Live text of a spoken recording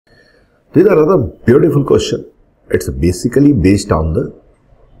This is another beautiful question. It's basically based on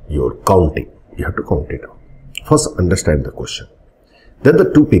your counting. You have to count it out. First, understand the question. Then the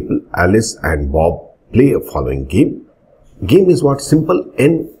two people, Alice and Bob, play a following game. Game is what? Simple.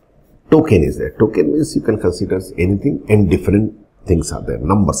 N token is there. Token means you can consider anything. N different things are there.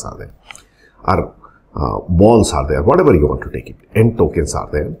 Numbers are there. Or balls are there. Whatever you want to take it. N tokens are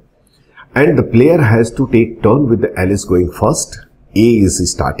there. And the player has to take turn with the Alice going first. A is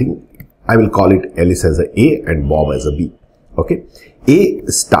starting. I will call it Alice as a A and Bob as a B. Okay. A,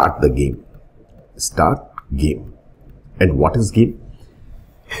 start the game. Start game. And what is game?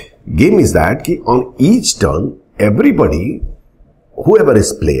 Game is that on each turn, everybody, whoever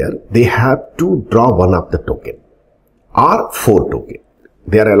is player, they have to draw one of the token or 4 token.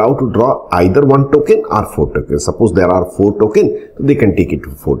 They are allowed to draw either 1 token or 4 tokens. Suppose there are 4 tokens, they can take it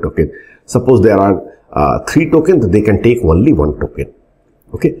to 4 token. Suppose there are 3 tokens, they can take only 1 token.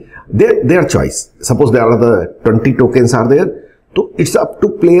 Okay, their choice. Suppose there are the 20 tokens are there, so it's up to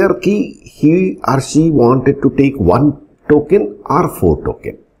player ki he or she wanted to take 1 token or 4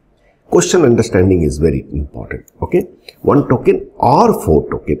 token. Question understanding is very important. Okay, 1 token or 4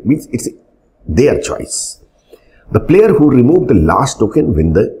 token means it's their choice. The player who removed the last token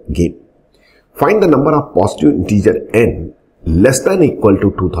win the game. Find the number of positive integer n less than or equal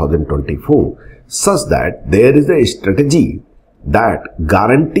to 2024 such that there is a strategy that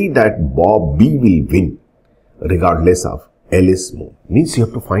guarantee that Bob B will win regardless of Alice move. Means you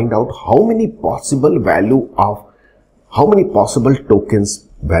have to find out how many possible tokens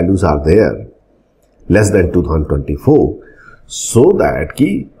values are there less than 2024 so that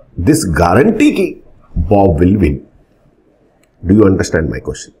this guarantee Bob will win. Do you understand my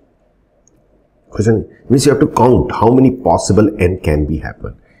question? Question means you have to count how many possible n can be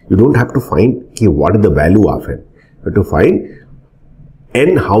happen. You don't have to find what is the value of n. You have to find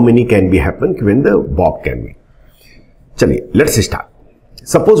n how many can be happen when the Bob can win. Chaliye, let's start.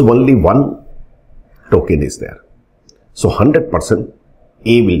 Suppose only 1 token is there. So 100%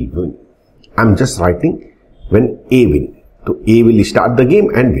 A will win. I'm just writing when A win. So A will start the game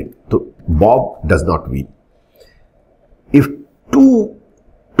and win. So Bob does not win. If 2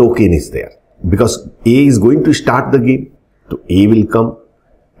 token is there, because A is going to start the game, so A will come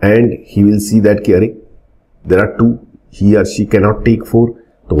and he will see that there are 2, he or she cannot take 4.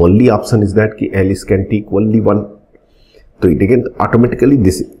 The only option is that Alice can take only 1. So it again automatically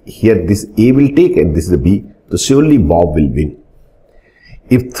this A will take and this is the B. So surely Bob will win.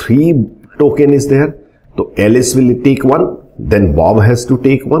 If 3 token is there, so Alice will take 1, then Bob has to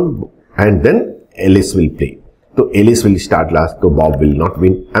take 1 and then Alice will play. So Alice will start last, so Bob will not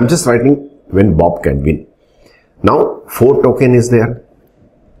win. I'm just writing when Bob can win. Now 4 token is there.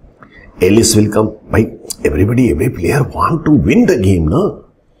 Alice will come. Every player want to win the game, no?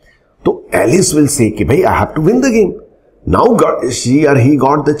 So Alice will say, I have to win the game. Now she or he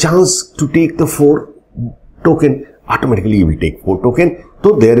got the chance to take the 4 token. Automatically he will take 4 token.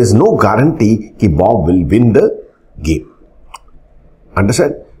 So there is no guarantee that Bob will win the game.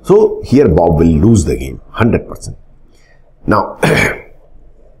 Understand? So here Bob will lose the game 100%. Now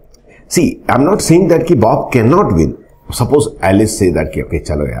see, I'm not saying that Bob cannot win. Suppose Alice say that okay,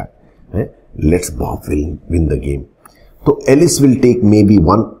 chalo yaar, let's Bob will win the game. So Alice will take maybe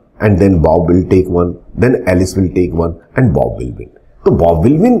 1 and then Bob will take 1, then Alice will take 1 and Bob will win. So Bob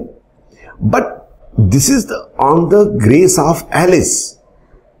will win. But this is on the grace of Alice.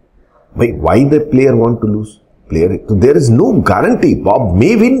 Why the player want to lose? So there is no guarantee. Bob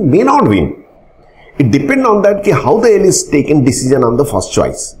may win, may not win. It depends on that how the Alice taken decision on the first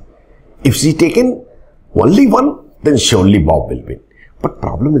choice. If she taken only 1, then surely Bob will win. But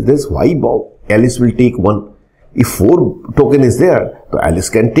problem is this, why Alice will take 1? If 4 token is there, so Alice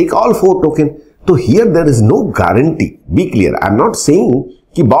can take all 4 token. So here there is no guarantee. Be clear. I am not saying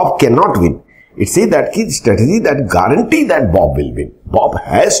that Bob cannot win. It says that strategy that guarantee that Bob will win. Bob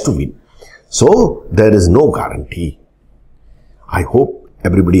has to win. So there is no guarantee. I hope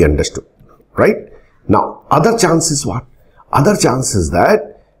everybody understood. Right? Now other chance is what? Other chance is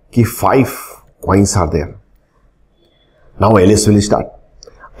that 5 coins are there. Now Alice will start.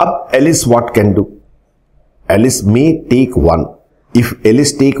 Alice what can do? Alice may take 1. If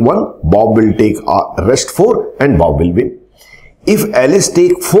Alice take 1, Bob will take rest 4 and Bob will win. If Alice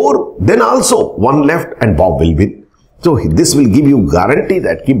take 4, then also 1 left and Bob will win. So this will give you guarantee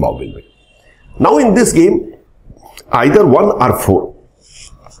that Bob will win. Now in this game, either 1 or 4.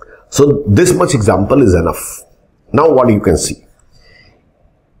 So this much example is enough. Now what you can see?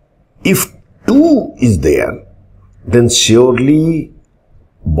 If 2 is there, then surely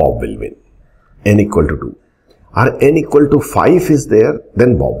Bob will win. N equal to 2. Or N equal to 5 is there,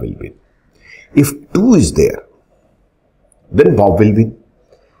 then Bob will win. If 2 is there, then Bob will win.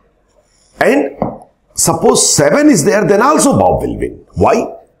 And suppose 7 is there, then also Bob will win.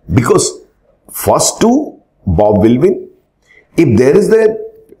 Why? Because first 2, Bob will win. If there is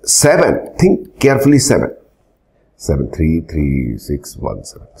the 7, think carefully 7. 7, 3, 3, 6, 1,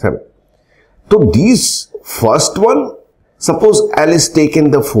 7, 7. So these first one, suppose Alice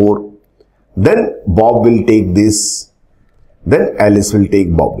taken the 4, then Bob will take this, then Alice will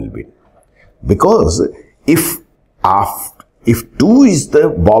take Bob will win. Because if 2 is the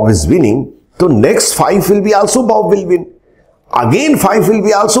Bob is winning, so next 5 will be also Bob will win. Again 5 will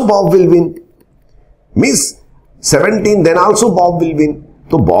be also Bob will win. Means 17, then also Bob will win.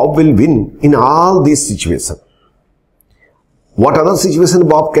 So Bob will win in all these situations. What other situation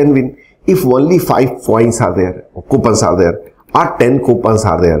Bob can win? If only 5 points are there, or coupons are there, or 10 coupons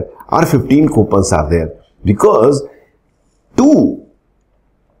are there, or 15 coupons are there. Because 2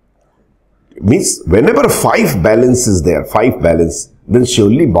 means whenever 5 balance is there, 5 balance, then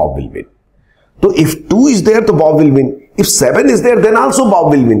surely Bob will win. So if 2 is there, then Bob will win. If 7 is there, then also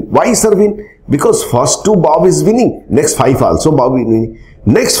Bob will win. Why sir win? Because first 2 Bob is winning, next 5 also Bob will win.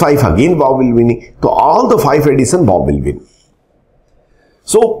 Next 5 again Bob will win. So all the 5 addition Bob will win.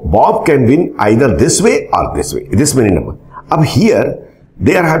 So Bob can win either this way or this way. This many number. Up here,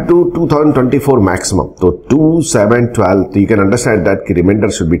 they have to 2024 maximum. So 2, 7, 12. So you can understand that the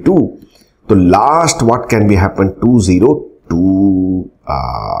remainder should be 2. So last what can be happen? 2, 0, 2,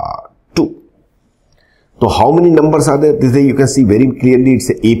 2. So how many numbers are there? This day you can see very clearly it's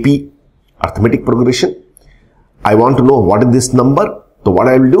a AP, arithmetic progression. I want to know what is this number. So what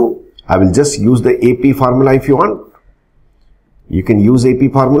I will do? I will just use the AP formula if you want. You can use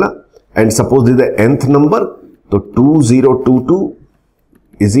AP formula. And suppose this is the nth number. So 2022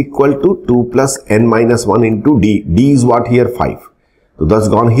 is equal to 2 plus n minus 1 into d. D is what here? 5. So that's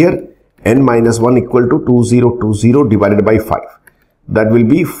gone here. N minus 1 equal to 2020 divided by 5. That will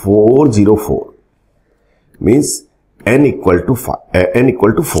be 404. Means n equal to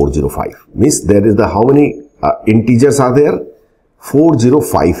 405. Means there is the how many integers are there?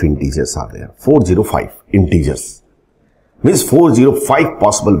 405 integers are there. 405 integers. Means 405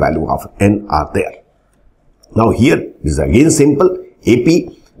 possible value of n are there. Now here is again simple. AP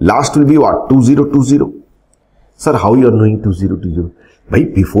last will be what? 2020. Sir, how you are knowing 2020? By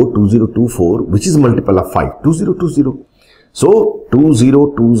before 2024, which is multiple of 5? 2020. So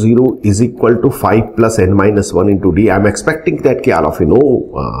 2020 is equal to 5 plus n minus 1 into d. I am expecting that all of you know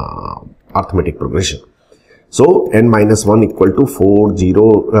arithmetic progression. So n minus 1 equal to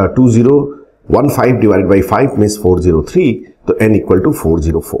 2015 divided by 5 means 403. So n equal to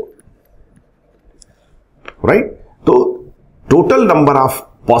 404. Right? So total number of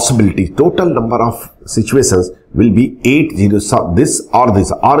possibilities, total number of situations will be 80. So this or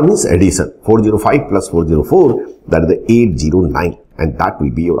this, or means addition. 405 plus 404, that is the 809, and that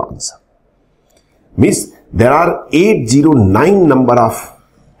will be your answer. Means there are 809 number of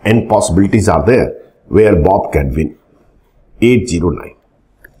n possibilities are there where Bob can win. 809.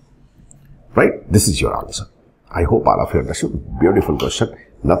 Right? This is your answer. I hope all of you understood. Beautiful question.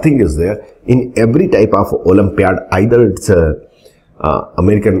 Nothing is there. In every type of Olympiad, either it's a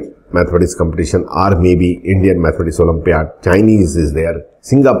American mathematics competition or maybe Indian mathematics Olympiad, Chinese is there,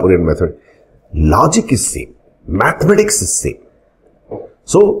 Singaporean method. Logic is same. Mathematics is same.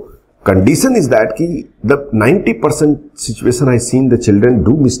 So, condition is that the 90% situation I seen the children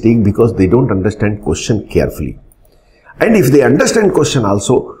do mistake because they don't understand question carefully. And if they understand question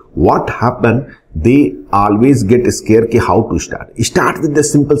also, what happen? They always get scared how to start. Start with the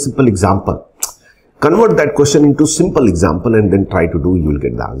simple example. Convert that question into simple example and then try to do, you will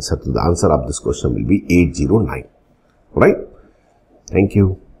get the answer. So the answer of this question will be 809. Right? Thank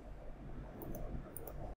you.